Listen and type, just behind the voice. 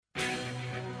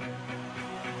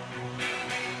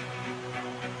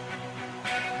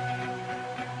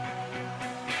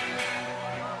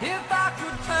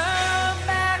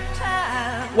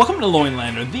Welcome to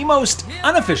Loinlander, the most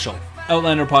unofficial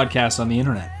Outlander podcast on the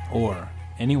internet, or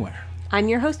anywhere. I'm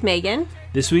your host, Megan.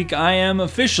 This week I am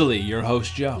officially your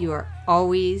host, Joe. You are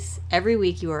always, every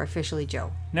week you are officially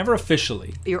Joe. Never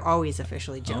officially. You're always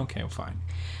officially Joe. Okay, fine.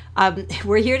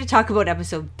 We're here to talk about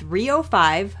episode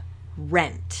 305,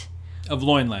 Rent. Of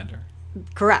Loinlander.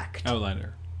 Correct.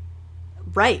 Outlander.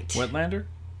 Right. Wetlander?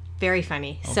 Very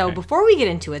funny. Okay. So before we get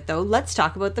into it, though, let's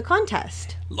talk about the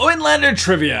contest. Loinlander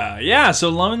Trivia. Yeah,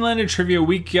 so Loinlander Trivia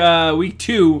week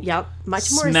 2. Yep.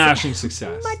 Much more smashing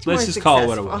success. Much Let's more just call it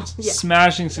what it successful. was. Yeah.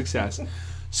 Smashing success.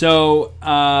 So,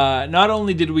 not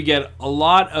only did we get a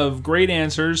lot of great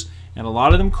answers, and a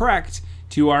lot of them correct,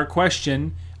 to our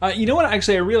question. You know what?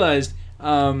 Actually, I realized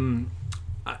that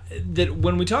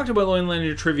when we talked about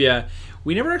Loinlander Trivia,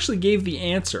 we never actually gave the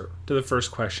answer to the first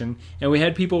question, and we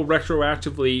had people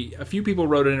retroactively, a few people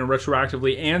wrote in and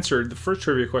retroactively answered the first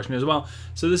trivia question as well.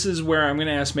 So this is where I'm going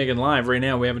to ask Megan live right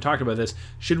now. We haven't talked about this.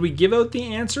 Should we give out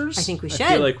the answers? I think we should. I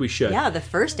feel like we should. Yeah, the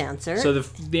first answer. So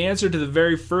the answer to the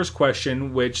very first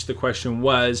question, which the question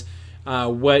was,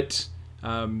 what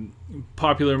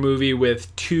popular movie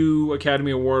with 2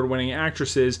 Academy Award-winning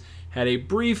actresses had a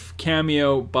brief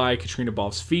cameo by Katrina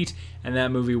Balfe's feet, and that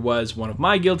movie was one of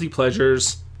my guilty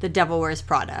pleasures. The Devil Wears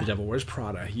Prada. The Devil Wears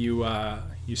Prada.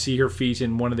 You see her feet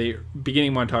in one of the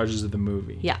beginning montages of the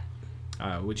movie. Yeah.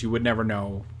 Which you would never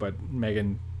know, but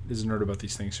Megan is a nerd about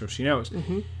these things, so she knows.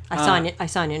 Mm-hmm. I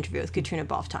saw an interview with Katrina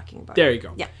Balfe talking about There it. you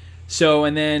go. Yeah. So,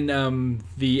 and then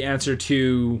the answer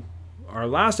to our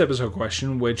last episode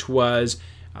question, which was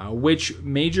which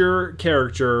major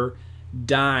character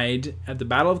died at the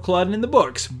Battle of Culloden in the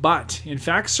books, but in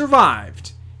fact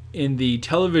survived in the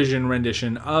television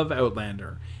rendition of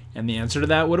Outlander. And the answer to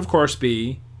that would, of course,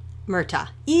 be... Myrta.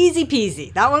 Easy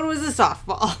peasy. That one was a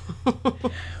softball.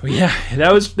 Yeah,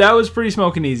 that was pretty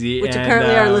smoking easy. Which and,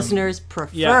 apparently our listeners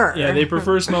prefer. Yeah, they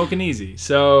prefer smoking easy.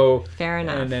 So fair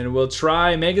enough. And then we'll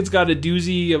try. Megan's got a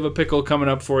doozy of a pickle coming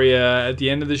up for you at the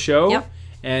end of the show. Yep.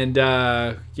 And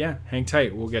hang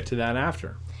tight. We'll get to that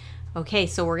after. Okay,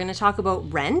 so we're going to talk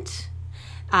about Rent.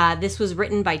 This was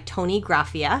written by Tony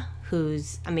Graffia,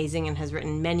 who's amazing and has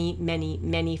written many, many,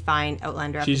 many fine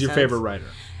Outlander episodes. She's your favorite writer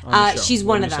on the show. She's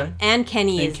one of them. Anne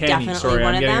Kenny is definitely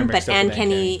one of them, but Anne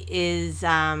Kenny is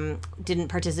didn't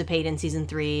participate in season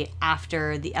 3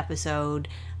 after the episode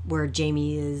where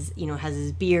Jamie is, has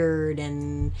his beard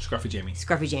and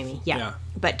Scruffy Jamie. Yeah.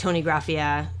 But Tony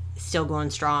Graffia still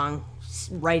going strong,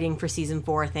 writing for season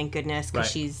 4, thank goodness,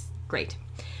 because she's great.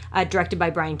 Directed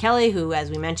by Brian Kelly, who,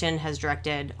 as we mentioned, has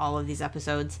directed all of these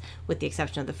episodes, with the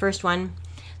exception of the first one.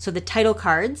 So the title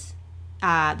card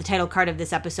of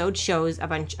this episode shows a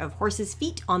bunch of horses'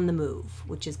 feet on the move,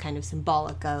 which is kind of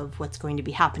symbolic of what's going to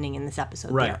be happening in this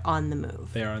episode. Right. They're on the move.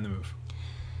 They are on the move.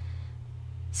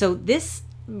 So this,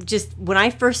 when I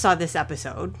first saw this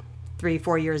episode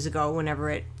 3-4 years ago, whenever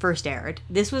it first aired,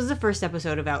 this was the first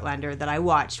episode of Outlander that I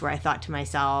watched where I thought to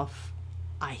myself,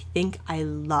 I think I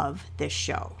love this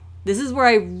show. This is where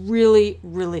I really,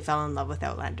 really fell in love with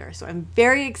Outlander. So I'm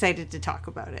very excited to talk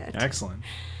about it. Excellent.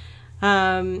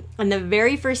 In the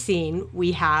very first scene,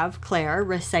 we have Claire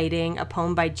reciting a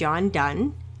poem by John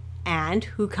Donne, and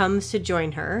who comes to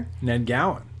join her? Ned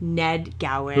Gowan.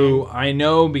 Who I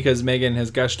know, because Megan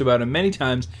has gushed about him many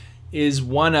times, is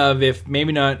one of, if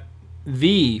maybe not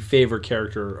the favorite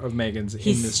character of Megan's in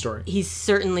this story. He's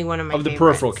certainly one of my favorites. Of the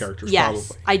peripheral characters, yes,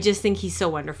 probably. I just think he's so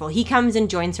wonderful. He comes and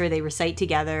joins her. They recite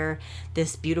together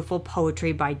this beautiful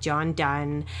poetry by John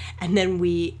Donne. And then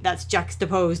that's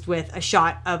juxtaposed with a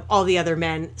shot of all the other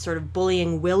men sort of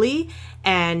bullying Willie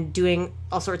and doing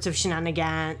all sorts of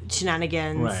shenanigans.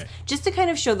 Right. Just to kind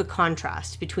of show the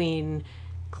contrast between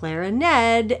Claire and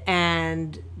Ned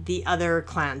and the other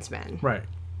clansmen. Right.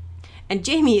 And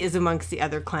Jamie is amongst the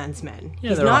other clansmen.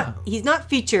 Yeah, he's not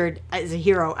featured as a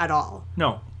hero at all.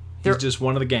 No. He's just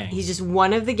one of the gang. He's just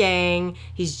one of the gang.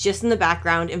 He's just in the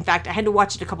background. In fact, I had to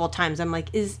watch it a couple of times. I'm like,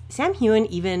 is Sam Heughan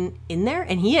even in there?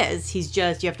 And he is. He's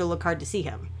just, you have to look hard to see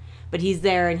him. But he's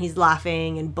there and he's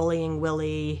laughing and bullying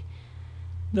Willie.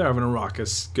 They're having a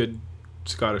raucous, good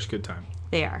Scottish good time.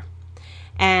 They are.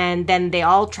 And then they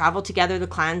all travel together. The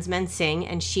clansmen sing,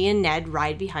 and she and Ned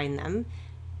ride behind them,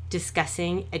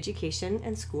 discussing education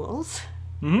and schools.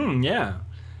 Yeah.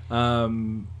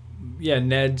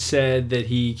 Ned said that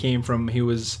he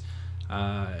was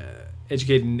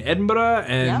educated in Edinburgh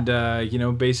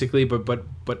and, basically, but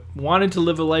wanted to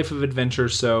live a life of adventure,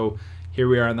 so here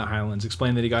we are in the Highlands.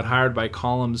 Explained that he got hired by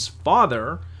Colum's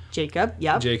father, Jacob,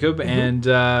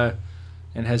 mm-hmm.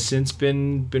 and has since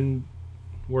been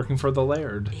working for the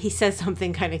Laird. He says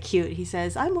something kind of cute. He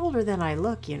says, I'm older than I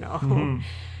look, Mm-hmm.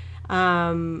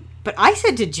 But I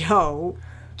said to Joe,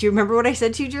 do you remember what I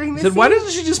said to you during this I said, why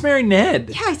doesn't she just marry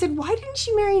Ned? Yeah, I said, why didn't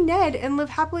she marry Ned and live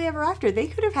happily ever after? They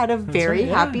could have had a very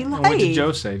happy life. What did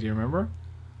Joe say? Do you remember?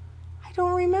 I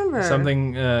don't remember.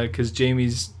 Something, because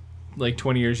Jamie's like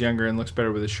 20 years younger and looks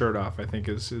better with his shirt off, I think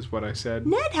is what I said.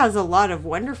 Ned has a lot of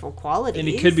wonderful qualities. And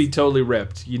he could be totally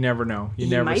ripped. You never know. You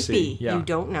never might see. Be. Yeah. You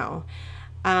don't know.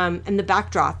 And the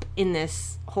backdrop in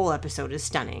this whole episode is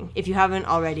stunning. If you haven't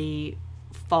already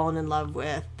fallen in love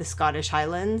with the Scottish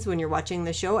Highlands when you're watching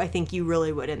the show, I think you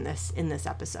really would in this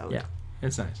episode. Yeah,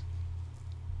 it's nice.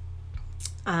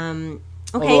 Okay.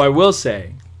 Although I will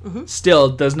say, still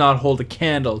does not hold a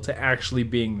candle to actually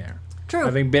being there. True.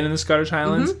 Having been in the Scottish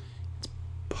Highlands, it's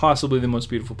possibly the most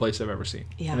beautiful place I've ever seen.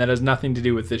 Yeah. And that has nothing to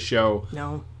do with this show.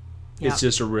 No. Yep. It's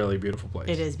just a really beautiful place.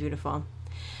 It is beautiful.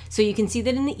 So you can see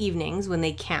that in the evenings when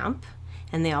they camp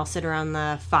and they all sit around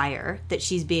the fire, that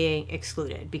she's being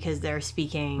excluded because they're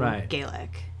speaking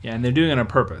Gaelic. Yeah, and they're doing it on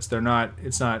purpose.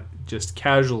 It's not just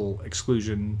casual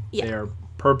exclusion. Yeah. They're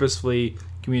purposefully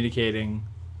communicating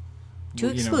to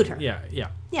exclude her.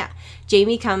 Yeah.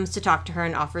 Jamie comes to talk to her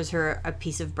and offers her a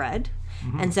piece of bread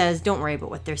and says, don't worry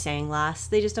about what they're saying, lass.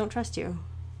 They just don't trust you.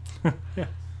 Yeah.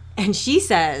 And she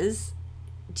says,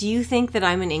 do you think that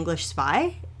I'm an English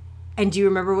spy? And do you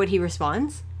remember what he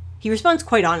responds? He responds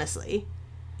quite honestly.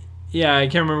 Yeah, I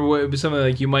can't remember what it was. Something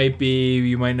like, you might be,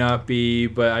 you might not be,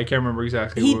 but I can't remember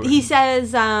exactly. He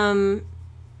says,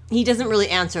 he doesn't really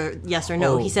answer yes or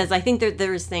no. He says, I think that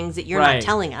there's things that you're not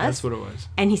telling us. That's what it was.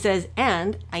 And he says,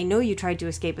 and I know you tried to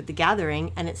escape at the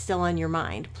gathering, and it's still on your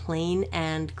mind, plain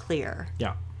and clear.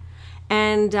 Yeah.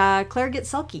 And Claire gets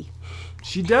sulky.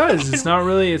 She does. It's not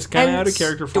really, it's kind of out of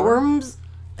character for her.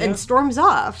 And storms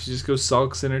off. She just goes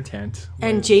sulks in her tent.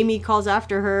 And Jamie calls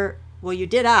after her, well, you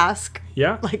did ask.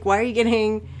 Yeah. Like, why are you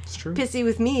getting pissy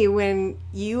with me when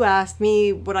you asked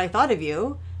me what I thought of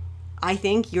you? I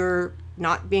think you're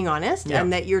not being honest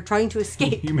and that you're trying to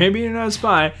escape. Maybe you're not a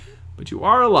spy, but you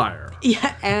are a liar.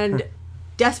 Yeah, and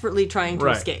desperately trying to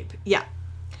escape. Yeah.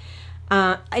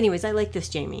 Anyways, I like this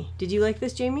Jamie. Did you like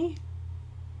this Jamie?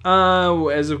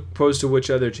 As opposed to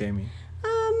which other Jamie?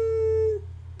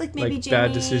 Like maybe Jamie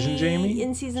Bad Decision Jamie?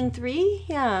 In season 3?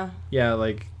 Yeah. Yeah,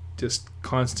 like just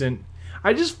constant.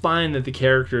 I just find that the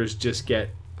characters just get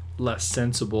less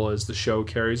sensible as the show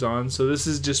carries on. So this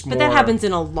is just more. But that happens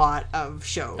in a lot of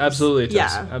shows. Absolutely, it does.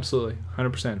 Yeah. Absolutely,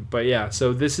 100%. But yeah,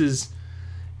 so this is.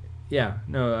 Yeah,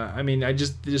 no, I mean, I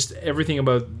just everything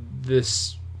about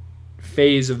this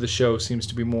phase of the show seems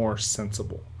to be more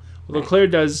sensible. Although Claire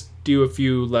does do a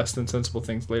few less than sensible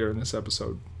things later in this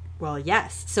episode. Well,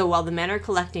 yes. So while the men are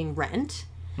collecting rent,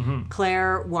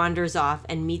 Claire wanders off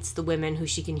and meets the women who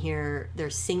she can hear. They're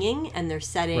singing and they're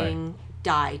setting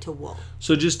dye to wool.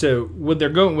 So what they're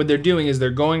doing is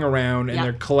they're going around and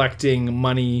they're collecting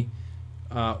money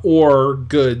or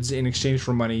goods in exchange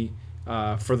for money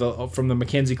from the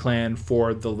Mackenzie clan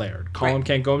for the Laird. Colin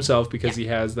can't go himself because he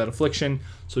has that affliction,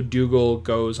 so Dougal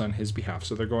goes on his behalf.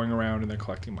 So they're going around and they're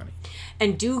collecting money.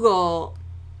 And Dougal,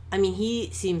 I mean, he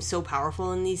seems so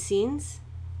powerful in these scenes.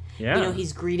 Yeah. You know,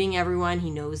 he's greeting everyone.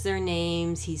 He knows their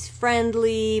names. He's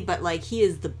friendly, but, like, he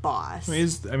is the boss.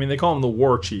 I mean, they call him the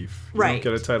war chief. You don't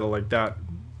get a title like that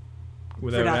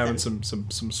without having some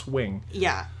swing.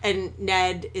 Yeah. And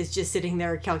Ned is just sitting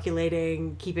there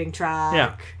calculating, keeping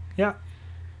track. Yeah.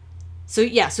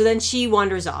 So then she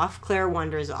wanders off. Claire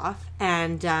wanders off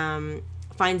and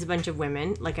finds a bunch of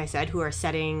women, like I said, who are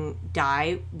setting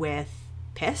dye with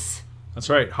piss. That's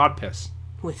right. Hot piss.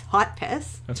 With hot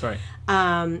piss. That's right.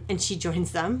 And she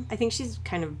joins them. I think she's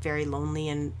kind of very lonely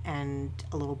and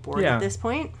a little bored at this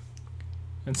point.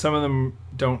 And some of them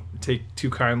don't take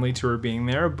too kindly to her being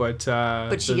there, but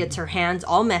she gets her hands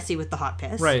all messy with the hot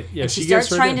piss. Right. Yeah. And she starts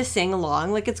trying to sing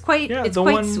along. Like, it's quite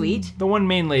sweet. The one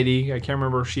main lady, I can't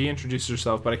remember. She introduced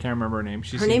herself, but I can't remember her name.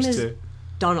 Her name is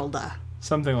Donalda.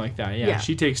 Something like that. Yeah.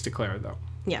 She takes to Claire though.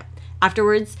 Yeah.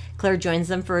 Afterwards, Claire joins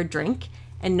them for a drink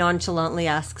and nonchalantly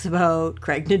asks about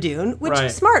Craig Nadoon, which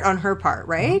is smart on her part,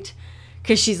 right?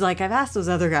 Because she's like, I've asked those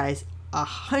other guys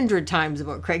 100 times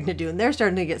about Craig Nadoon. They're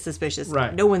starting to get suspicious.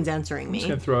 Right. No one's answering me. I'm just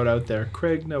going to throw it out there.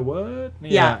 Craig, no what?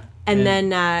 Yeah. And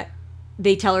then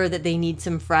they tell her that they need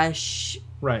some fresh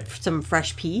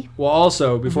pee. Well,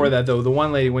 also, before that, though, the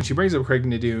one lady, when she brings up Craig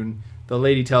Nadoon, the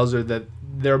lady tells her that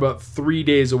they're about 3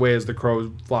 days away as the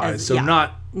crow flies.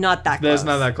 Not that close. That's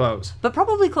not that close. But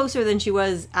probably closer than she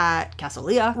was at Castle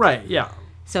Leah. Right, yeah.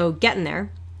 So getting there.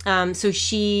 So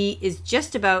she is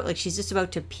she's just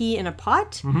about to pee in a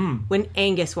pot when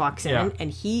Angus walks in,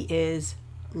 and he is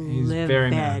livid. Very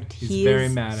mad. He's very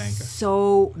mad, Angus.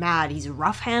 So mad. He's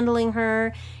rough handling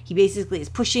her. He basically is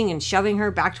pushing and shoving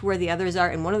her back to where the others are.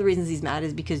 And one of the reasons he's mad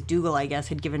is because Dougal, I guess,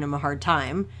 had given him a hard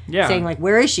time. Yeah. Saying, like,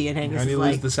 where is she? And Angus is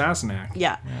like... lose the Sassenach.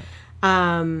 Yeah.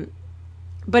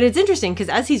 But it's interesting because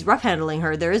as he's rough handling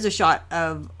her, there is a shot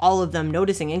of all of them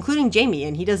noticing, including Jamie,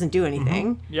 and he doesn't do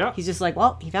anything. Mm-hmm. Yeah. He's just like,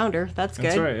 well, he found her. That's good.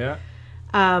 That's right,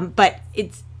 yeah. But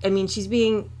it's... I mean, she's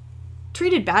being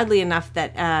treated badly enough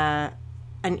that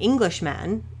an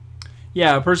Englishman...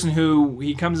 Yeah, a person who,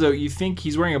 he comes out, you think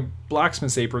he's wearing a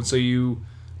blacksmith's apron, so you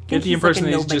get the impression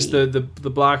that he's just the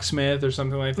blacksmith or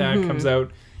something like that, comes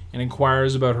out and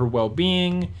inquires about her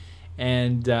well-being,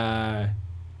 and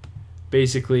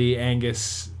basically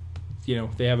Angus,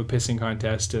 they have a pissing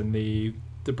contest, and the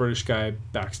British guy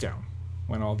backs down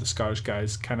when all the Scottish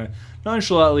guys kind of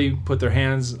nonchalantly put their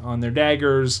hands on their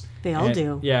daggers. They all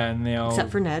do. Yeah, and they all...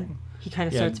 Except for Ned. He kind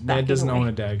of starts backing Ned doesn't away. own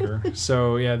a dagger.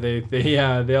 So, yeah,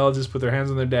 they all just put their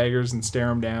hands on their daggers and stare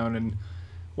them down, and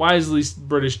wisely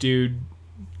British dude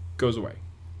goes away.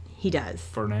 He does.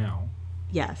 For now.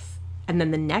 Yes. And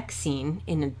then the next scene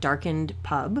in a darkened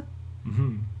pub,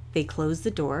 they close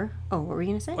the door. Oh, what were you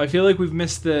going to say? I feel like we've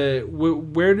missed the...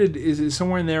 is it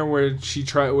somewhere in there where she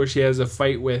has a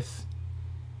fight with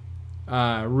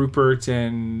Rupert,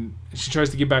 and she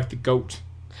tries to get back the goat?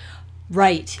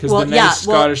 Right. Because the nice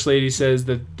Scottish lady says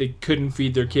that they couldn't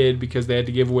feed their kid because they had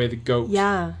to give away the goat.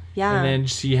 Yeah, yeah. And then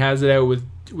she has it out with...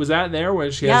 Was that there? Where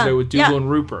she has it out with Dougal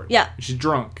and Rupert? Yeah. She's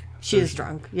drunk. She is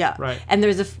drunk, yeah. Right. And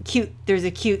there's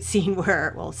a cute scene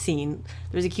where...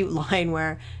 There's a cute line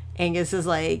where Angus is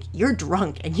like, you're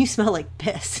drunk and you smell like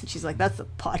piss. And she's like, that's the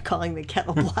pot calling the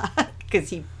kettle black. Because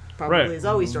he probably is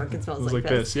always drunk and smells like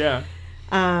piss. Yeah.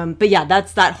 But yeah,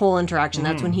 that's that whole interaction.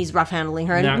 That's when he's rough handling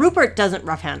her. And Rupert doesn't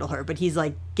rough handle her, but he's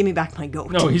like, give me back my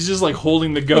goat. No, he's just like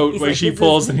holding the goat when she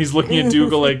pulls, and he's looking at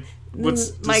Dougal like,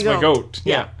 what's my goat?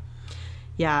 Yeah.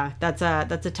 Yeah, that's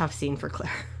a tough scene for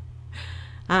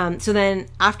Claire. So then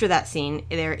after that scene,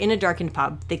 they're in a darkened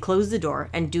pub. They close the door,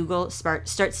 and Dougal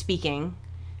starts speaking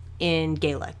in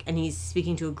Gaelic, and he's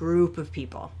speaking to a group of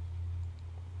people.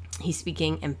 He's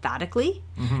speaking emphatically,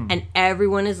 and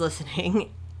everyone is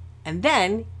listening. And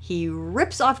then he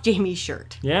rips off Jamie's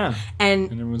shirt. Yeah.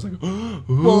 And everyone's like, ooh.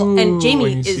 Well, and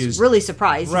Jamie is really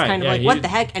surprised. Right, he's kind of like, what the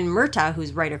heck? And Myrta,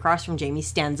 who's right across from Jamie,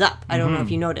 stands up. I don't know if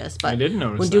you noticed, but I didn't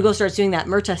notice when Dougal starts doing that,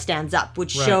 Myrta stands up,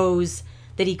 which shows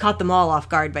that he caught them all off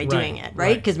guard by doing it,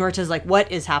 right? Because Myrta's like,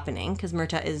 what is happening? Because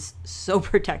Myrta is so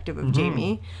protective of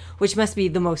Jamie, which must be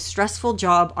the most stressful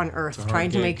job on earth,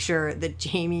 trying to make sure that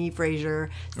Jamie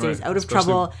Fraser stays out of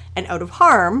trouble and out of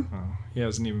harm. Oh, he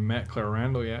hasn't even met Claire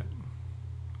Randall yet.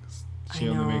 She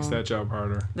only makes that job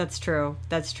harder. That's true.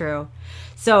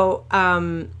 So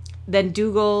then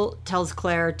Dougal tells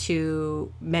Claire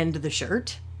to mend the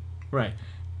shirt. Right.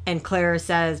 And Claire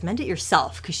says, mend it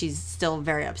yourself, because she's still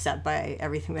very upset by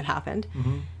everything that happened.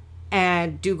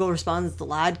 And Dougal responds, the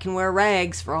lad can wear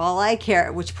rags for all I care,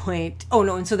 at which point... Oh,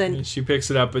 no, and so then... And she picks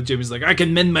it up, but Jimmy's like, I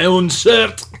can mend my own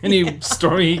shirt! And he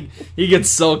gets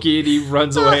sulky and he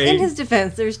runs away. In his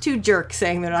defense, there's two jerks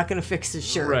saying they're not going to fix his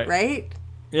shirt, right?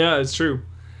 Yeah, it's true.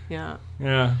 Yeah.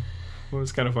 Yeah. Well, it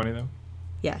was kind of funny, though.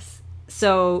 Yes.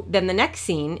 So then the next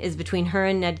scene is between her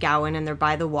and Ned Gowan, and they're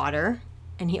by the water,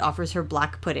 and he offers her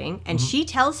black pudding, and she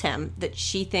tells him that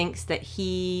she thinks that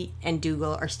he and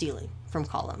Dougal are stealing from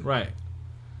Colum. Right.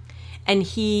 And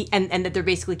he and that they're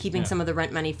basically keeping some of the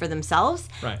rent money for themselves.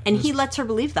 Right. And he lets her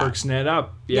believe that. Perks Ned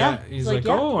up. Yeah. He's like,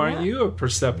 oh, aren't you a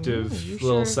perceptive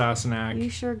little Sassenach? You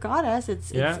sure got us.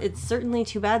 It's certainly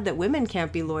too bad that women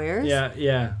can't be lawyers.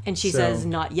 Yeah. And she says,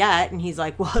 not yet. And he's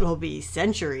like, well, it'll be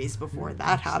centuries before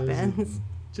that happens.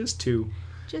 Just two.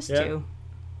 Just two.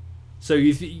 So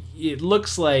it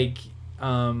looks like,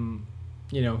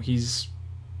 he's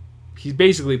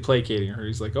basically placating her.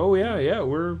 He's like, oh, yeah,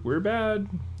 we're bad.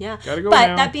 Yeah. Gotta go But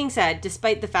now. that being said,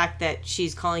 despite the fact that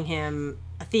she's calling him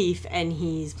a thief and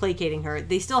he's placating her,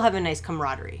 they still have a nice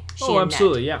camaraderie. Oh,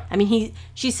 absolutely, yeah. I mean,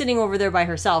 she's sitting over there by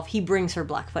herself. He brings her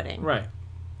black pudding. Right.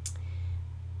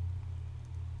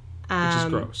 Which is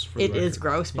gross. It is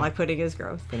gross. Black pudding is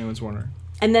gross. If anyone's wondering.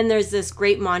 And then there's this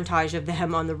great montage of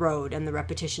them on the road and the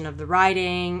repetition of the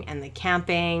riding and the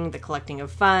camping, the collecting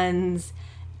of funds,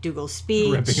 Dougal's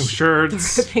speech. The ripping of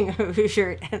shirts. The ripping of a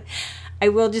shirt. And I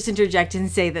will just interject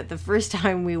and say that the first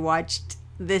time we watched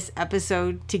this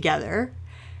episode together,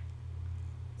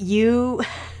 when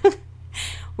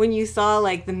you saw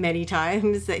like the many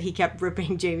times that he kept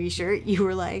ripping Jamie's shirt, you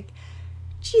were like,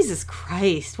 Jesus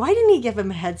Christ, why didn't he give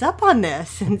him a heads up on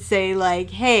this and say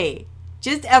like, hey,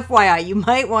 Just FYI, you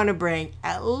might want to bring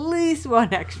at least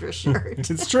one extra shirt.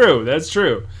 It's true. That's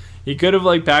true. He could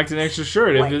have packed an extra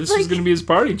shirt if this was going to be his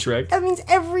party trick. That means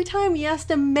every time he has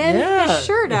to mend his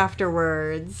shirt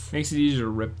afterwards. Makes it easier to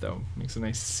rip though. Makes a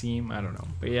nice seam. I don't know,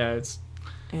 but yeah.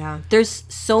 There's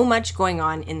so much going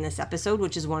on in this episode,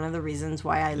 which is one of the reasons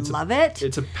why I love it.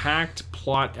 It's a packed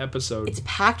plot episode. It's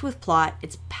packed with plot.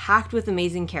 It's packed with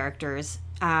amazing characters.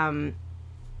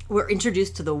 We're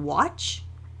introduced to the Watch.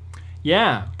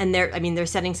 Yeah. And they're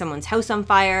setting someone's house on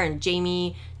fire, and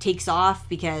Jamie takes off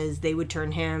because they would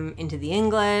turn him into the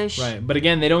English. Right. But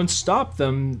again, they don't stop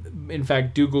them. In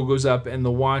fact, Dougal goes up and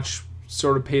the Watch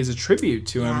sort of pays a tribute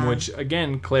to him, which,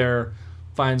 again, Claire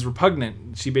finds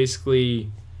repugnant. She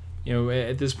basically,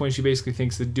 at this point, she basically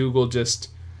thinks that Dougal just,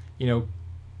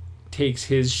 takes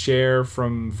his share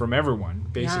from everyone.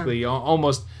 Basically,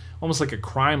 almost like a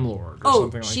crime lord or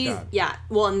something like that. Yeah.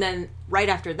 Well, and then right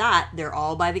after that, they're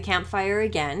all by the campfire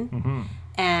again. Mm-hmm.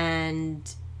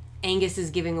 And Angus is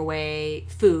giving away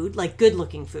food, like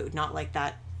good-looking food, not like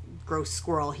that gross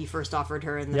squirrel he first offered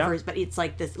her in the first, but it's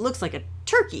like this, it looks like a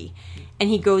turkey. And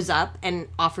he goes up and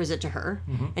offers it to her.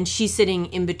 Mm-hmm. And she's sitting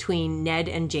in between Ned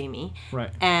and Jamie.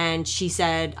 Right. And she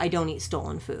said, I don't eat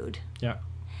stolen food. Yeah.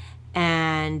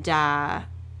 And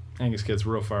Angus gets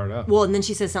real fired up. Well, and then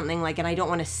she says something like, and I don't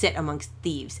want to sit amongst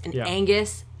thieves. And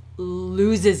Angus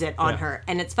loses it on her.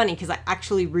 And it's funny because I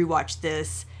actually rewatched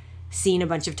this scene a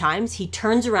bunch of times. He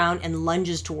turns around and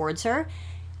lunges towards her.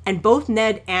 And both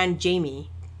Ned and Jamie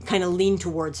kind of lean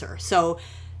towards her. So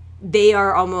they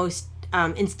are almost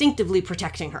instinctively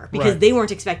protecting her because they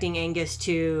weren't expecting Angus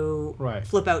to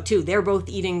flip out too. They're both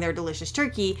eating their delicious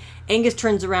turkey. Angus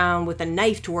turns around with a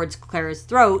knife towards Claire's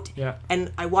throat. Yeah.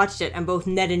 And I watched it, and both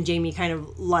Ned and Jamie kind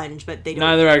of lunge, but they don't.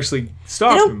 Neither actually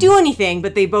stop. They don't do anything,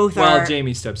 but they both are. Well,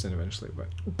 Jamie steps in eventually,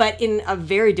 but in a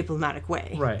very diplomatic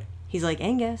way. Right. He's like,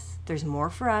 Angus, there's more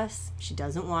for us. She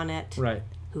doesn't want it. Right.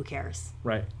 Who cares?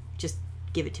 Right. Just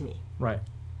give it to me. Right.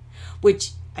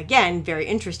 Which, again, very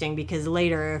interesting because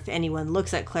later, if anyone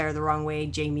looks at Claire the wrong way,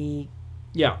 Jamie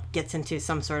gets into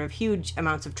some sort of huge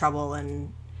amounts of trouble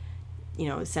and,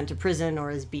 is sent to prison or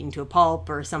is beaten to a pulp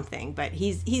or something. But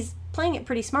he's playing it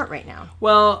pretty smart right now.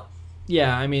 Well,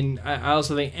 yeah, I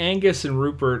also think Angus and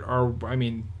Rupert are,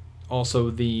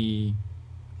 also the,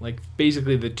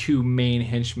 basically the two main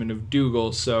henchmen of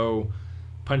Dougal, so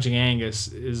punching Angus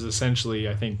is essentially,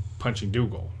 I think, punching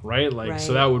Dougal, right?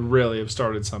 So that would really have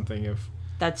started something if...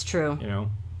 That's true.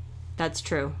 That's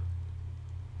true.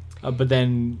 But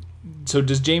then, so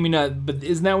does Jamie not... But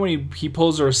isn't that when he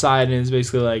pulls her aside and is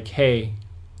basically like, hey,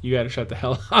 you got to shut the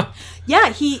hell up?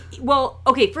 Yeah, Well,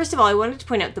 okay, first of all, I wanted to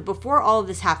point out that before all of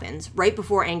this happens, right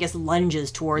before Angus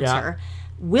lunges towards her,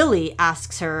 Willie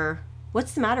asks her,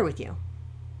 what's the matter with you?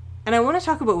 And I want to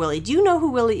talk about Willie. Do you know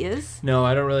who Willie is? No,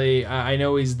 I don't really. I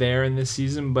know he's there in this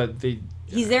season, but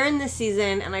he's there in this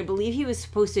season, and I believe he was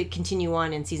supposed to continue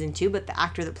on in season 2, but the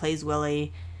actor that plays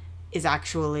Willie is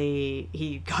actually,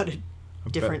 he got a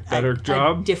different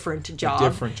job. A different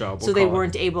job. So they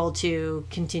weren't able to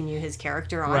continue his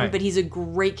character on. Right. But he's a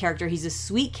great character. He's a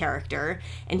sweet character,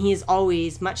 and he is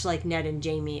always, much like Ned and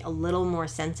Jamie, a little more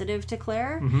sensitive to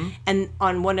Claire. Mm-hmm. And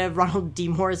on one of Ronald D.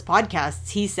 Moore's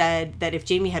podcasts, he said that if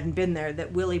Jamie hadn't been there,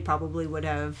 that Willie probably would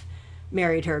have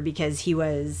married her because he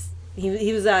was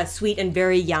sweet and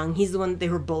very young. He's the one that they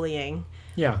were bullying.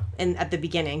 Yeah. And at the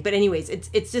beginning. But anyways,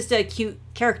 it's just a cute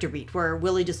character beat where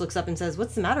Willie just looks up and says,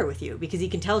 what's the matter with you? Because he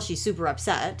can tell she's super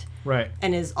upset. Right.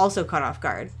 And is also caught off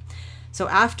guard. So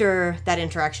after that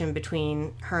interaction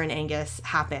between her and Angus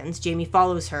happens, Jamie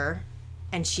follows her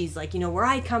and she's like, where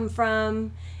I come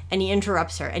from? And he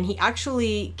interrupts her. And he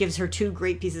actually gives her 2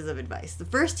 great pieces of advice. The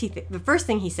first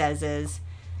thing he says is,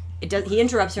 he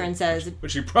interrupts her and says...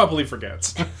 Which he probably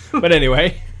forgets. But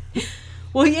anyway...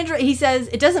 Well, he says,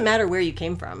 it doesn't matter where you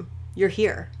came from. You're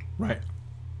here. Right.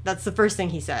 That's the first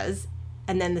thing he says.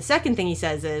 And then the second thing he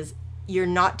says is, you're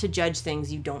not to judge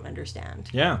things you don't understand.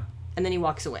 Yeah. And then he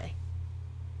walks away.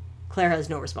 Claire has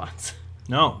no response.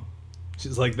 No.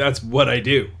 She's like, that's what I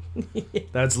do.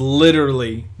 That's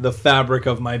literally the fabric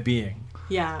of my being.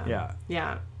 Yeah.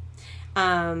 Yeah.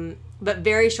 But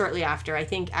very shortly after, I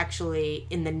think actually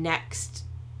in the next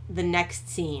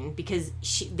scene, because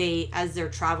as they're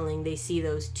traveling, they see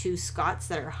those 2 Scots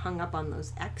that are hung up on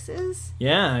those X's.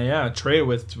 Yeah, a tray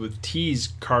with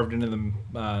T's carved into them,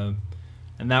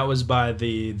 and that was by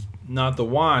not the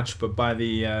Watch, but by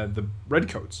the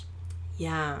Redcoats.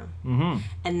 Yeah. Mm-hmm.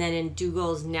 And then in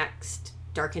Dougal's next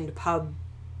darkened pub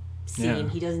scene,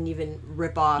 he doesn't even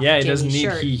rip off. Yeah, he Jamie's doesn't need.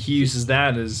 shirt. He uses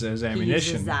that as ammunition. He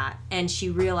uses that, and she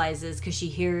realizes, because she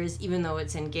hears, even though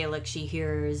it's in Gaelic, she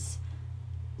hears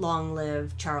long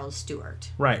live Charles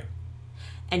Stewart. Right.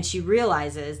 And she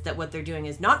realizes that what they're doing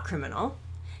is not criminal,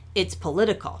 it's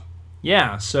political.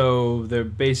 Yeah, so they're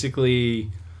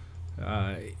basically...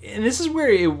 and this is where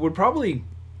it would probably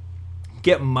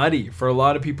get muddy for a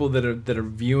lot of people that are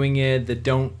viewing it, that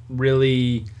don't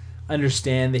really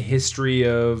understand the history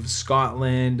of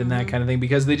Scotland and that kind of thing,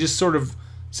 because they just sort of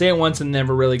say it once and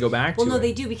never really go back to it. Well, no,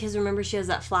 they do, because remember she has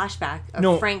that flashback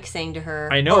of Frank saying to her,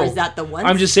 I know. Or is that the one?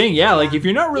 I'm just saying, like, if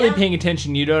you're not really paying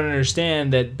attention, you don't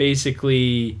understand that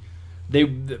basically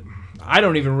I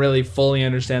don't even really fully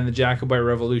understand the Jacobite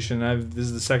Revolution. This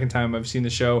is the second time I've seen the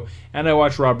show, and I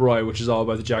watched Rob Roy, which is all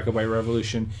about the Jacobite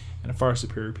Revolution, and a far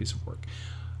superior piece of work.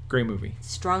 Great movie.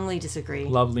 Strongly disagree.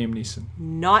 Love Liam Neeson.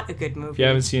 Not a good movie. If you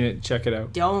haven't seen it, check it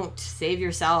out. Don't. Save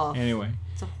yourself. Anyway.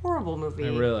 It's a horrible movie. I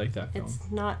really like that film. It's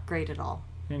not great at all.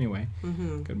 Anyway.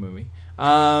 Mm-hmm. Good movie.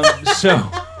 So...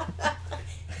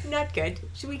 Not good.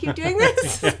 Should we keep doing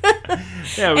this?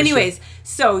 Yeah, anyways,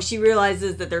 so she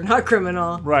realizes that they're not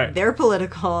criminal. Right. They're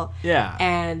political. Yeah.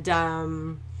 And,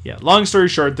 yeah, long story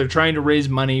short, they're trying to raise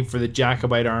money for the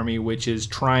Jacobite army, which is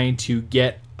trying to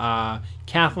get a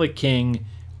Catholic king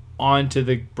onto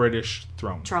the British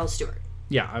throne. Charles Stewart.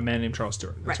 Yeah, a man named Charles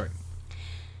Stewart. That's right.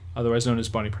 Otherwise known as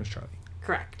Bonnie Prince Charlie.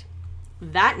 Correct.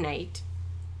 That night,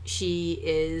 she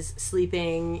is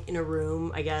sleeping in a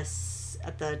room, I guess,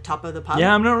 at the top of the pub.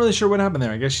 Yeah, I'm not really sure what happened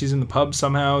there. I guess she's in the pub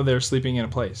somehow. They're sleeping in a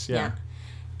place. Yeah.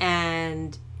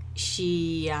 And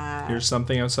she... hears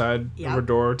something outside of her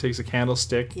door, takes a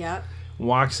candlestick,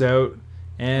 walks out,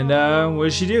 and what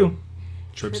does she do?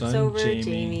 Trips on over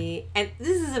Jamie. And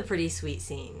this is a pretty sweet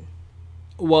scene.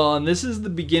 Well, and this is the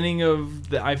beginning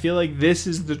of I feel like this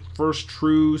is the first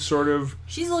true sort of...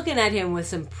 She's looking at him with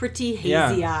some pretty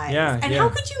hazy eyes. Yeah, and how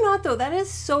could you not, though? That is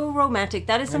so romantic.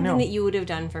 That is something that you would have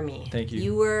done for me. Thank you.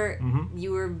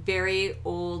 You were very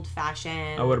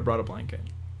old-fashioned. I would have brought a blanket.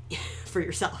 For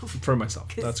yourself. For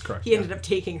myself. That's correct. He ended up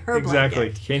taking her blanket.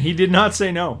 Exactly. And he did not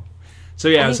say no. So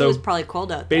yeah, I think it was probably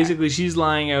cold out there. Basically, she's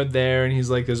lying out there, and he's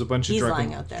like, there's a bunch of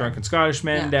drunken Scottish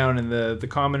men down in the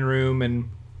common room, and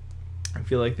I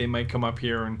feel like they might come up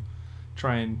here and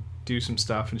try and do some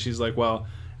stuff. And she's like, well,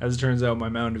 as it turns out, my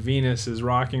Mount of Venus is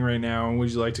rocking right now, and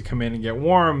would you like to come in and get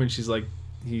warm? And she's like,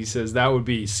 he says, that would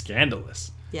be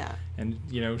scandalous. Yeah. And,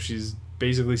 she's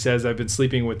basically says, I've been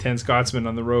sleeping with 10 Scotsmen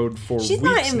on the road for weeks now. She's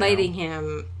not inviting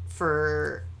him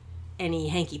for any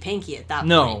hanky-panky at that point.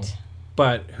 No.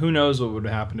 But who knows what would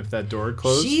happen if that door had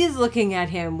closed. She's looking at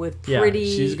him with pretty...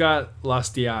 Yeah, she's got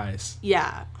lusty eyes.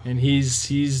 Yeah. And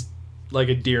he's like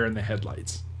a deer in the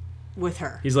headlights. With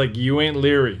her. He's like, you ain't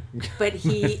leery. But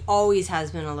he always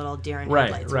has been a little deer in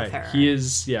headlights with her. He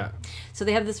is, yeah. So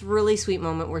they have this really sweet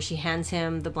moment where she hands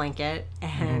him the blanket,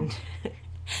 and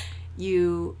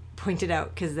you pointed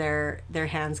out because their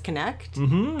hands connect.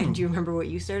 Mm-hmm. And do you remember what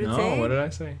you started saying? No, what did I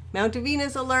say? Mount of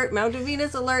Venus alert, Mount of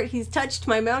Venus alert, he's touched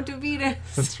my Mount of Venus.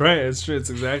 That's right, it's true. It's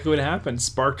exactly what happened.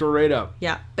 Sparked her right up.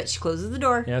 Yeah, but she closes the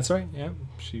door. Yeah, that's right, yeah.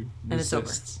 She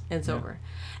resists. And it's over.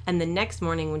 And the next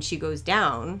morning when she goes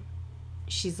down,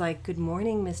 she's like, good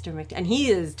morning, Mr. McDowell. And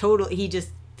he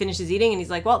just finishes eating, and he's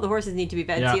like, well, the horses need to be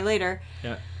fed. See you later.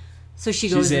 Yeah. So she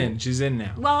goes in. She's in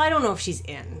now. Well, I don't know if she's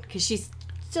in, because she's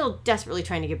still desperately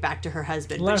trying to get back to her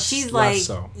husband. But she's like,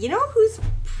 so. You know who's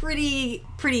pretty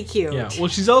cute? Yeah. Well,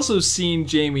 she's also seen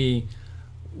Jamie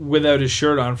without his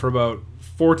shirt on for about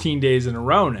 14 days in a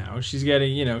row now. She's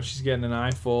getting, she's getting an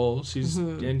eye full. She's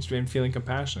been feeling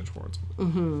compassionate towards him.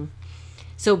 Mm-hmm.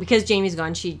 So because Jamie's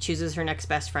gone, she chooses her next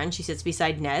best friend. She sits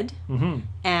beside Ned,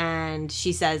 and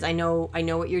she says, I know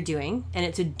what you're doing, and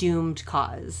it's a doomed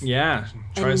cause. Yeah.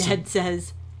 And Ned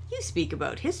says, you speak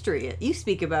about history. You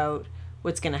speak about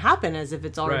what's going to happen as if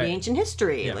it's already ancient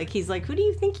history. Yeah. Like, he's like, who do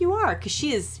you think you are? Because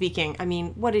she is speaking, I mean,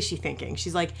 what is she thinking?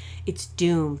 She's like, it's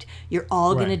doomed. You're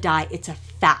all going to die. It's a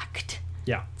fact.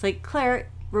 Yeah. It's like, Claire,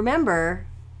 remember...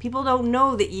 People don't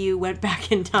know that you went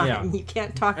back in time. Yeah. You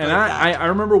can't talk like that. I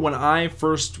remember when I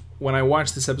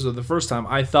watched this episode the first time,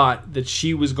 I thought that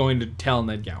she was going to tell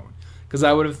Ned Gowan. Because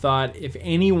I would have thought if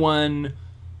anyone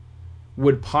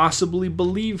would possibly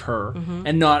believe her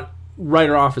and not write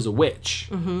her off as a witch.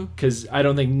 Because I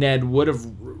don't think Ned would have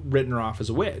written her off as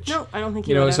a witch. No, I don't think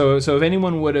he would have. So if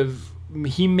anyone would have...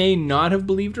 He may not have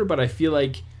believed her, but I feel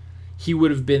like he would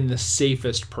have been the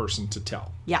safest person to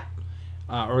tell. Yeah.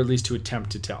 Or at least to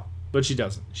attempt to tell. But she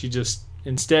doesn't. She just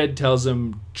instead tells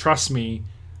him, trust me,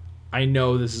 I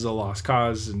know this is a lost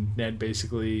cause. And Ned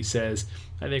basically says,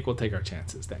 I think we'll take our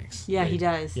chances. Thanks. Yeah, he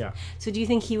does. Yeah. So do you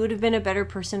think he would have been a better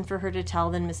person for her to tell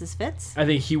than Mrs. Fitz? I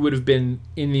think he would have been,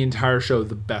 in the entire show,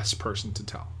 the best person to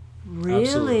tell. Really?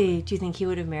 Absolutely. Do you think he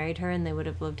would have married her and they would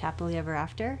have lived happily ever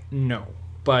after? No.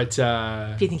 But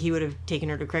Do you think he would have taken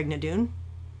her to Craig Nadoon?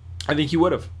 I think he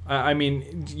would have. I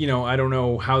mean, I don't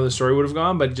know how the story would have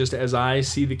gone, but just as I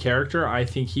see the character, I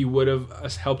think he would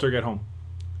have helped her get home.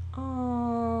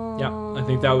 Oh. Yeah, I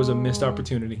think that was a missed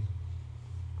opportunity.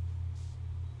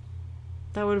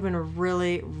 That would have been a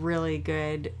really, really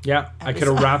good. Yeah, episode. I could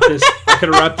have wrapped this. I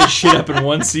could have wrapped this shit up in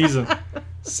one season.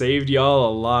 Saved y'all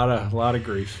a lot of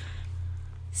grief.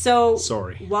 So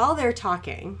sorry. While they're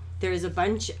talking, there's a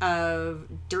bunch of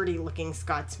dirty-looking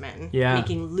Scotsmen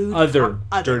making lewd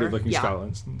dirty-looking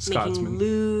Scotsmen making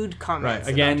lewd comments.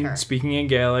 Right. Again, about her. speaking in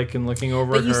Gaelic and looking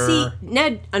over but at you her. see,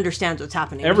 Ned understands what's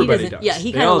happening. Everybody does. Yeah,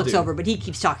 he kind of looks over, but he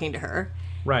keeps talking to her.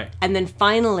 Right. And then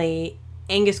finally,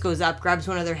 Angus goes up, grabs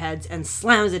one of their heads, and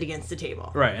slams it against the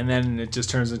table. Right, and then it just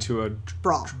turns into a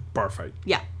brawl. Bar fight.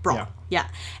 Yeah, brawl. Yeah.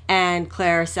 And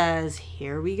Claire says,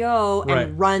 "Here we go,"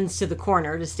 and runs to the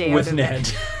corner to stay with out of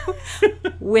Ned.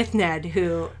 With Ned,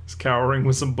 who is cowering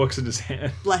with some books in his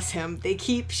hand. Bless him. They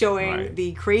keep showing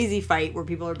the crazy fight where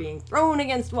people are being thrown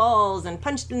against walls and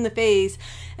punched in the face,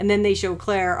 and then they show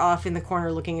Claire off in the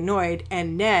corner looking annoyed,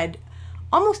 and Ned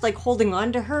almost like holding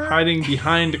on to her, hiding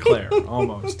behind Claire,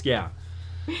 almost. Yeah.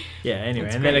 Yeah. Anyway,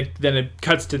 That's and great. then it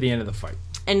cuts to the end of the fight.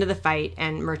 End of the fight,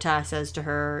 and Murtagh says to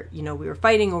her, "We were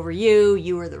fighting over you.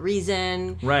 You were the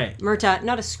reason." Right. Murtagh,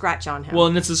 not a scratch on him. Well,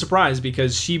 and it's a surprise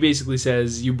because she basically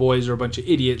says, "You boys are a bunch of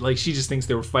idiots." Like, she just thinks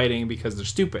they were fighting because they're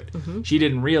stupid. Mm-hmm. She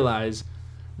didn't realize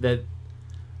that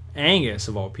Angus,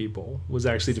 of all people, was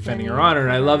actually defending her honor.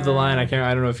 And I love the line. I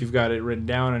don't know if you've got it written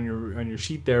down on your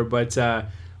sheet there, but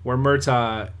where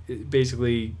Murtagh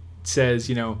basically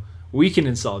says, "We can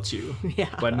insult you,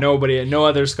 but no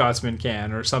other Scotsman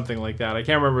can," or something like that. I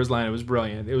can't remember his line. It was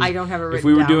brilliant. It was, I don't have it written If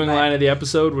we were down, doing but... line of the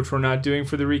episode, which we're not doing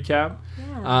for the recap,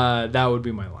 that would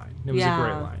be my line. It was a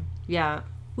great line. Yeah.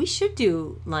 We should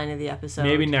do line of the episode.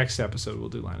 Maybe next episode we'll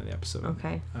do line of the episode.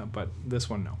 Okay. But this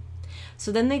one, no.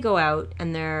 So then they go out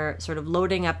and they're sort of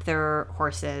loading up their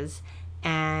horses,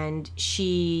 and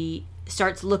she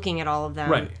starts looking at all of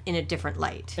them in a different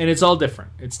light. And it's all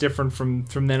different. It's different from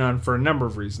then on for a number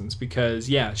of reasons. Because,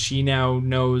 she now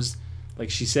knows, like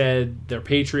she said, they're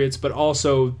patriots, but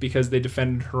also because they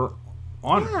defended her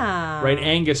honor. Yeah. Right?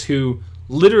 Angus, who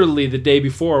literally the day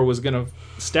before was going to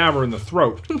stab her in the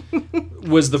throat,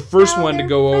 was the first one to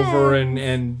go over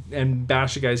and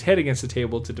bash a guy's head against the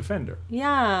table to defend her.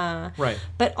 Yeah. Right.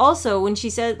 But also, when she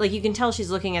said, like, you can tell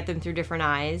she's looking at them through different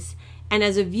eyes. And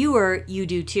as a viewer, you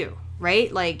do too.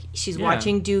 Right? Like, she's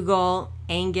watching Dougal,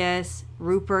 Angus,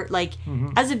 Rupert. Like,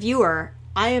 as a viewer,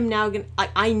 I am now going to...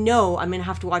 I know I'm going to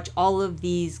have to watch all of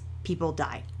these people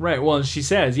die. Right. Well, and she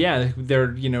says, they're,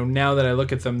 now that I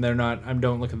look at them, they're not... I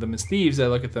don't look at them as thieves. I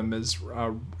look at them as...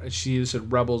 she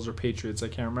said rebels or patriots. I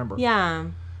can't remember. Yeah.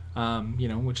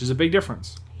 Which is a big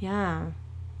difference. Yeah.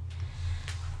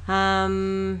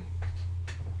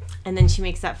 And then she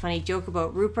makes that funny joke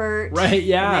about Rupert. Right,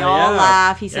 yeah. And they all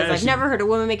laugh. He says, I've she... never heard a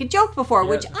woman make a joke before,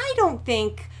 which I don't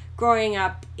think, growing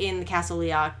up in the Castle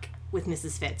Leoch with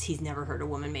Mrs. Fitz, he's never heard a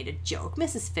woman made a joke.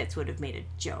 Mrs. Fitz would have made a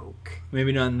joke.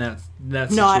 Maybe not in that not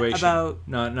situation. About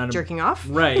not jerking off?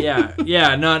 Right, yeah.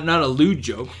 Yeah, not a lewd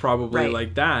joke, probably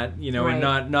like that,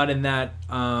 and not in that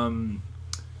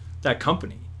that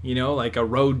company. Like a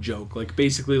road joke, like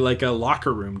basically like a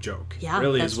locker room joke. Yeah,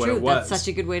 really that's is what true. it was. That's such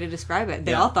a good way to describe it.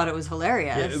 They all thought it was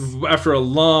hilarious. Yeah, after a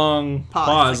long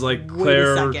pause, like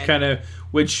Claire kind of,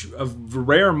 which a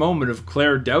rare moment of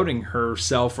Claire doubting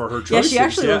herself or her choices. Yeah, she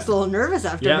actually looks a little nervous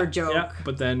after her joke. Yeah,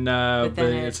 but then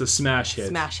it's a smash hit.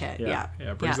 Smash hit, yeah.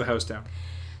 Yeah, brings the house down.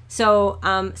 So,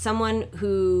 someone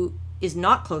who is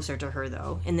not closer to her,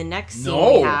 though, in the next scene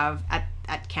we have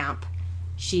at camp,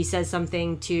 she says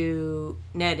something to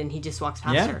Ned, and he just walks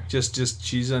past her. Just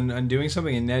she's undoing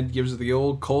something, and Ned gives her the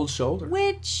old cold shoulder.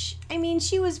 Which,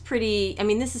 she was pretty...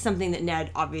 this is something that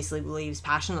Ned obviously believes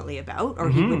passionately about,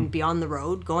 or he wouldn't be on the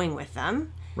road going with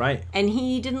them. Right. And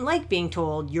he didn't like being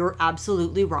told, you're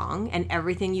absolutely wrong, and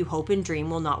everything you hope and dream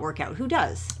will not work out. Who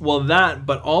does? Well, that,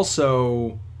 but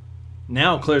also,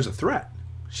 now Claire's a threat.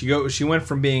 She went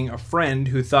from being a friend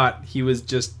who thought he was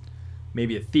just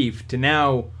maybe a thief, to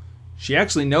now... She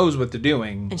actually knows what they're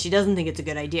doing. And she doesn't think it's a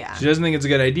good idea. She doesn't think it's a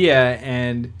good idea,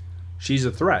 and she's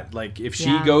a threat. Like, if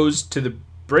she goes to the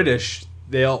British,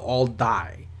 they'll all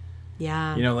die.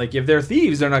 Yeah. Like, if they're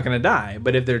thieves, they're not going to die.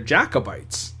 But if they're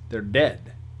Jacobites, they're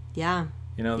dead. Yeah.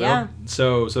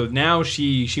 So now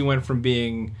she went from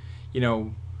being,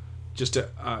 just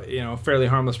a fairly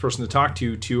harmless person to talk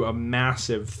to a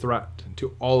massive threat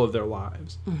to all of their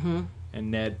lives. Mm-hmm.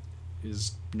 And Ned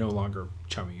is no longer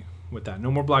chummy with that.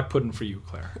 No more black pudding for you,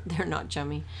 Claire. They're not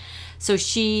chummy. So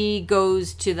she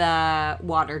goes to the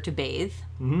water to bathe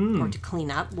or to clean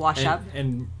up, wash up.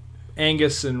 And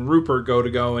Angus and Rupert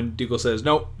go, and Dougal says,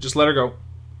 "No, just let her go."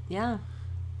 Yeah.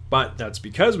 But that's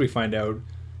because we find out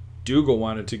Dougal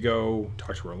wanted to go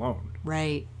talk to her alone.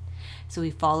 Right. So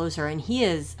he follows her, and he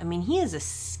is a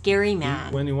scary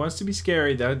man. When he wants to be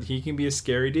scary, that he can be a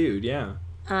scary dude, yeah.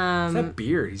 That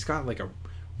beard, he's got like a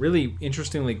really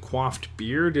interestingly coiffed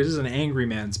beard. It is an angry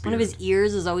man's beard. One of his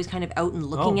ears is always kind of out and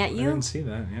looking at you. I didn't see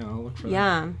that. Yeah, I'll look for that.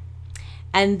 Yeah.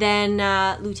 And then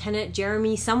Lieutenant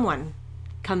Jeremy someone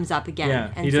comes up again.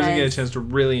 Yeah, and he doesn't get a chance to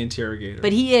really interrogate her.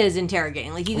 But he is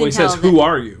interrogating. Like, you can he tell says, "Who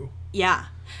are you?" Yeah.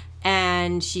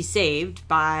 And she's saved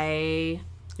by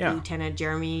Lieutenant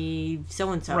Jeremy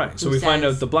so-and-so. Right. So we find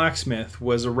out the blacksmith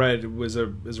was a red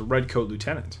coat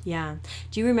lieutenant. Yeah.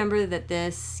 Do you remember that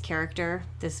this character,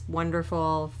 this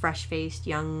wonderful, fresh-faced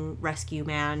young rescue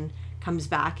man, comes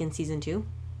back in season 2?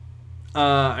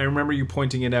 I remember you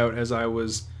pointing it out as I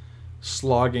was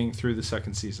slogging through the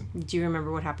second season. Do you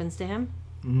remember what happens to him?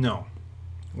 No.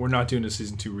 We're not doing a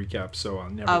season 2 recap, so I'll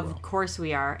never will. Of course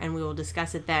we are, and we will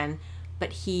discuss it then.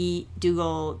 But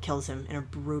Dougal kills him in a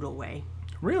brutal way.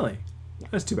 Really? Yeah.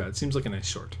 That's too bad. It seems like a nice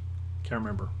short. Can't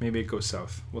remember. Maybe it goes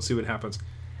south. We'll see what happens.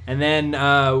 And then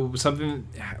something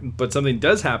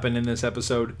does happen in this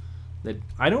episode that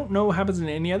I don't know happens in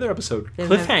any other episode.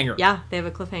 Cliffhanger. They have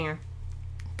a cliffhanger.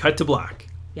 Cut to black.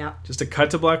 Yeah. Just a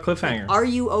cut to black cliffhanger. Are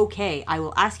you okay? I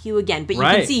will ask you again. But you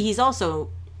can see he's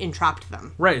also entrapped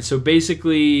them. Right. So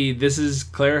basically,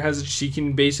 Claire she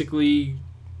can basically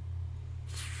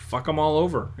fuck them all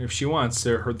over if she wants.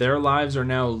 Their lives are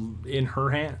now in her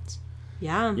hands.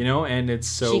 Yeah. You know, and it's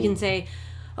so... She can say,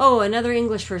 "Oh, another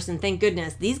English person, thank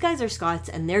goodness. These guys are Scots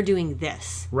and they're doing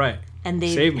this." Right. And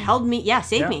they held me. Yeah,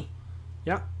 save me.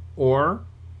 Yeah. Or,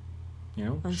 you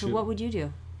know... And so what would you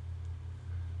do?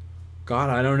 God,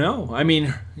 I don't know. I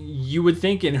mean, you would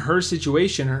think in her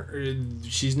situation,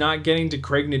 she's not getting to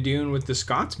Craig Nadoon with the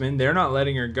Scotsman. They're not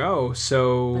letting her go,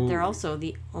 so... But they're also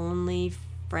the only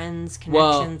friends,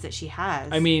 connections that she has.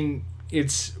 I mean,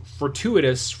 it's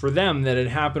fortuitous for them that it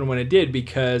happened when it did,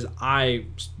 because I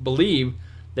believe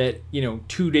that,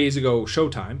 2 days ago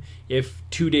Showtime, if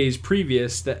 2 days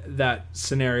previous that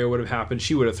scenario would have happened,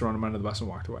 she would have thrown him under the bus and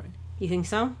walked away. You think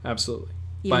so? Absolutely.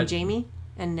 Even Jamie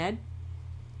and Ned?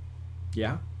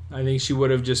 Yeah. I think she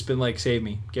would have just been like, "Save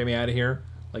me. Get me out of here.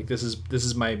 Like, this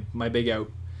is my big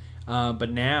out."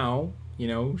 But now,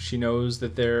 she knows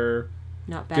that they're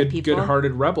not bad people.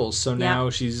 Good-hearted rebels. So now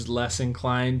she's less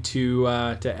inclined to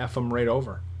F them right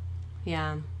over.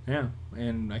 Yeah. Yeah.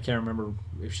 And I can't remember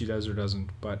if she does or doesn't,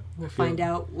 but we'll find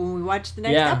out when we watch the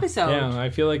next episode. Yeah, I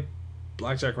feel like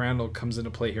Blackjack Randall comes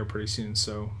into play here pretty soon,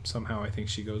 so somehow I think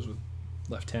she goes with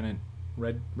Lieutenant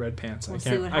Red Pants. I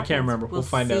can't remember. We'll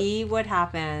find out. We'll see what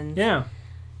happens. Yeah.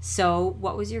 So,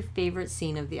 what was your favorite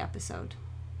scene of the episode?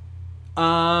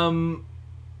 My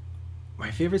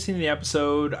favorite scene of the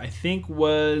episode, I think,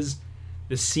 was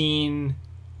the scene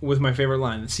with my favorite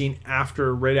line. The scene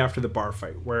right after the bar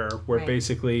fight, where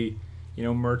basically,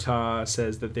 Murtaugh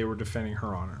says that they were defending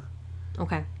her honor.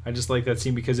 Okay. I just like that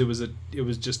scene because it was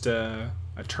just a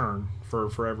turn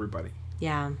for everybody.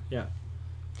 Yeah. Yeah.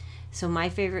 So my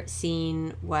favorite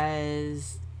scene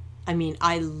was,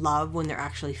 I love when they're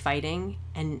actually fighting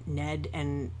and Ned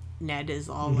is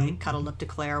all like cuddled up to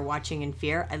Claire watching in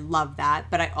fear. I love that,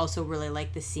 but I also really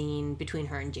like the scene between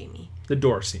her and Jamie. The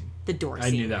door scene. I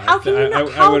knew that. How can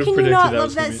you not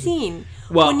love that scene?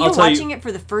 Well, when you're watching it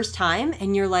for the first time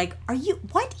and you're like,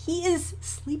 he is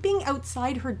sleeping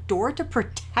outside her door to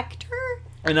protect her?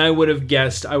 And I would have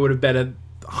bet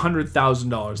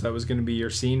 $100,000 that was going to be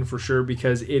your scene for sure,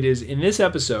 because it is, in this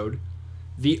episode,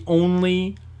 the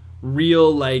only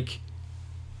real,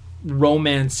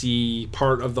 romancy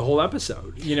part of the whole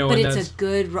episode. But it's a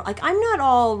good... I'm not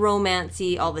all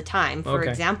romancy all the time. For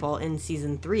example, in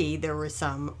season 3, there were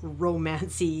some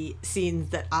romancy scenes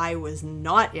that I was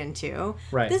not into.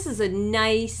 Right. This is a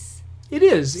nice... It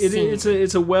is.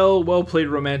 It's a well played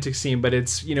romantic scene, but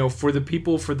it's, for the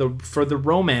people, for the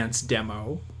romance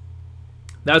demo,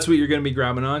 that's what you're going to be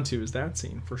grabbing onto, is that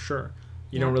scene for sure.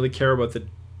 You don't really care about the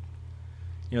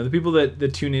people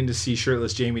that tune in to see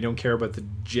shirtless Jamie don't care about the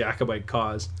Jacobite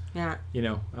cause. Yeah.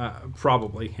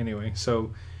 Probably anyway.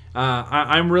 So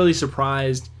I'm really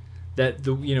surprised that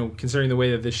considering the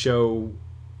way that this show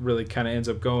really kind of ends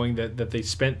up going, that they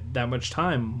spent that much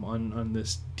time on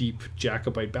this deep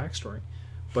Jacobite backstory.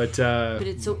 But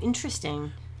it's so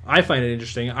interesting. I find it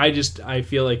interesting. I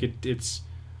feel like it's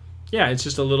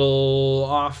just a little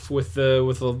off with a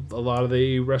lot of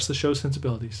the rest of the show's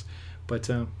sensibilities. But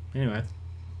anyway,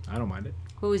 I don't mind it.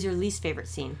 What was your least favorite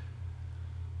scene?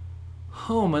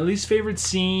 Oh, my least favorite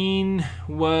scene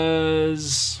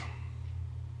was,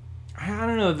 I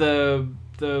don't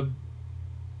know,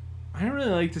 I don't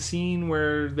really like the scene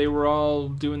where they were all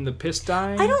doing the piss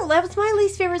dye. That's my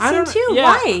least favorite scene too.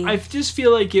 Yeah, Why? I just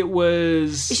feel like it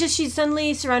was... It's just she's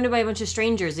suddenly surrounded by a bunch of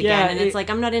strangers again, and it's like,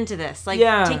 I'm not into this. Like,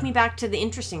 take me back to the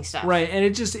interesting stuff. Right, and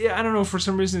it just, I don't know, for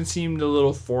some reason it seemed a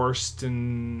little forced,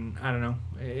 and I don't know.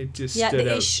 It just stood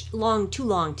out. Too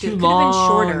long. It could have been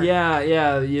shorter. Yeah.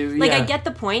 I get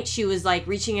the point. She was, like,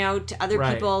 reaching out to other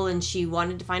Right. people, and she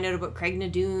wanted to find out about Craig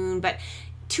Nadoon, but...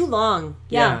 Too long.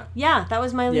 Yeah, that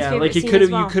was my least favorite scene as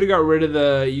well. You could have got rid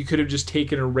of you could have just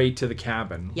taken her right to the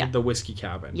cabin. Yeah. The whiskey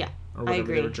cabin. Yeah, or whatever I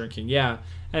agree. they were drinking. Yeah,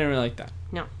 I didn't really like that.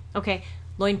 No. Okay,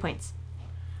 loin points.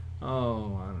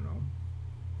 Oh, I don't know.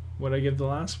 What'd I give the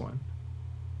last one?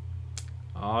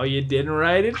 Oh, you didn't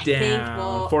write it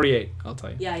down. 48, I'll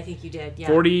tell you. Yeah, I think you did. Yeah.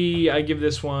 40, I give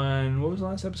this one... What was the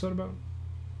last episode about?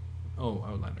 Oh,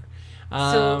 Outlander.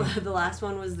 So the last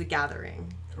one was The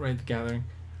Gathering. Right, The Gathering.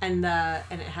 And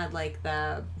it had like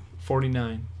the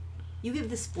 49. You give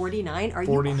this 49? Are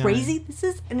 49. you crazy? This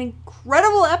is an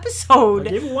incredible episode. I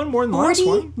gave it one more than the last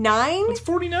one. 49? It's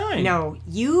 49. No,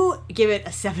 you give it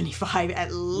a 75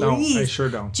 at least. No, I sure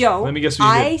don't. Joe, let me guess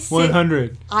what you did.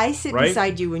 100. I sit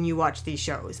beside you when you watch these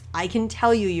shows. I can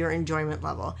tell you your enjoyment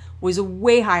level was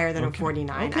way higher than a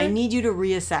 49. Okay. I need you to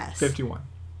reassess. 51.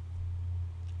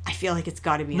 I feel like it's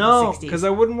got to be in the 60s. No, because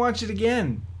I wouldn't watch it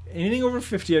again. Anything over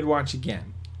 50, I'd watch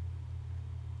again.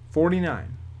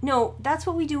 49. No, that's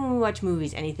what we do when we watch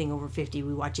movies. Anything over 50,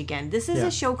 we watch again. This is a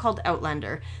show called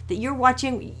Outlander that you're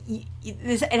watching.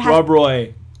 Rob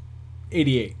Roy,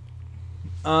 88.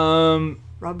 Rob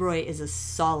Roy is a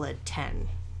solid 10.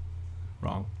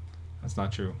 Wrong. That's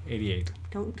not true. 88.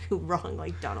 Don't do wrong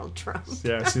like Donald Trump.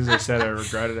 Yeah, as soon as I said it, I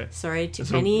regretted it. Sorry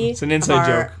to many it's an inside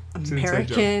joke.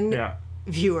 American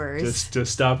viewers.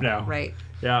 Just stop now. Right.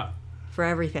 Yeah. For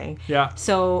everything. Yeah.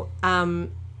 So,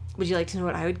 would you like to know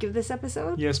what I would give this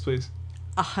episode? Yes, please.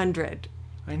 100.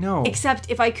 I know. Except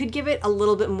if I could give it a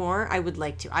little bit more, I would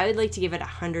like to. I would like to give it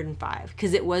 105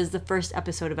 because it was the first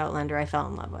episode of Outlander I fell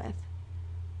in love with.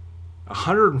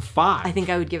 105? I think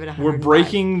I would give it 105. We're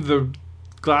breaking the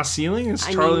glass ceiling? It's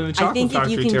Charlie and the Chocolate Factory territory. I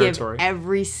think if you can give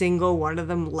every single one of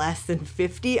them less than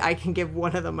 50, I can give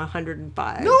one of them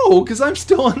 105. No, because I'm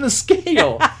still on the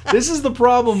scale. This is the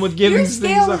problem with giving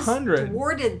things 100. Your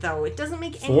thwarted, though. It doesn't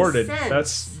make any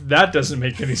sense. That doesn't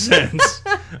make any sense.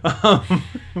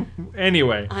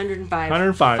 Anyway. 105.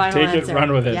 105. Final Take answer. it,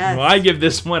 run with it. Yes. Well, I give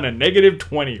this one a negative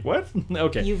 20. What?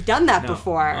 Okay. You've done that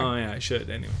before. Oh, yeah, I should.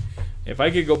 Anyway. If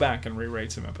I could go back and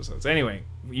rewrite some episodes. Anyway,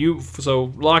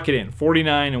 so lock it in.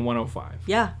 49 and 105.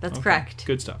 Yeah, that's correct.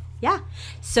 Good stuff. Yeah.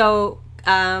 So,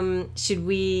 should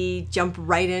we jump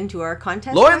right into our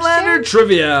contest Loinlander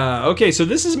trivia. Okay, so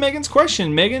this is Megan's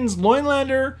question. Megan's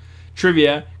Loinlander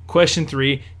trivia. Question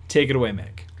 3. Take it away,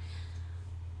 Meg.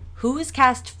 Who was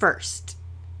cast first?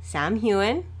 Sam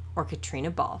Heughan or Katrina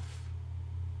Balfe?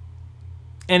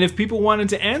 And if people wanted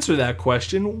to answer that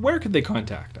question, where could they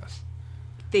contact us?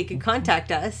 They could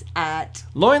contact us at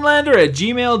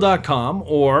loinlander@gmail.com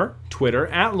or Twitter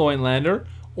 @loinlander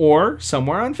or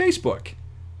somewhere on Facebook.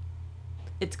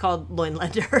 It's called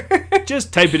Loinlander.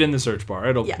 Just type it in the search bar.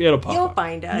 It'll pop up. You'll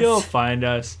find us. You'll find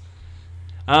us.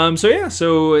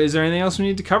 So is there anything else we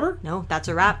need to cover? No, that's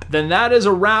a wrap. Then that is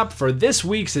a wrap for this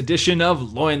week's edition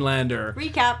of Loinlander.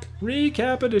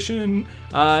 Recap edition.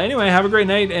 Anyway, have a great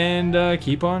night and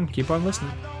keep on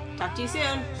listening. Talk to you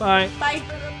soon. Bye. Bye.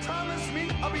 Promise me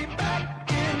I'll be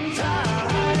back in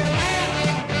time.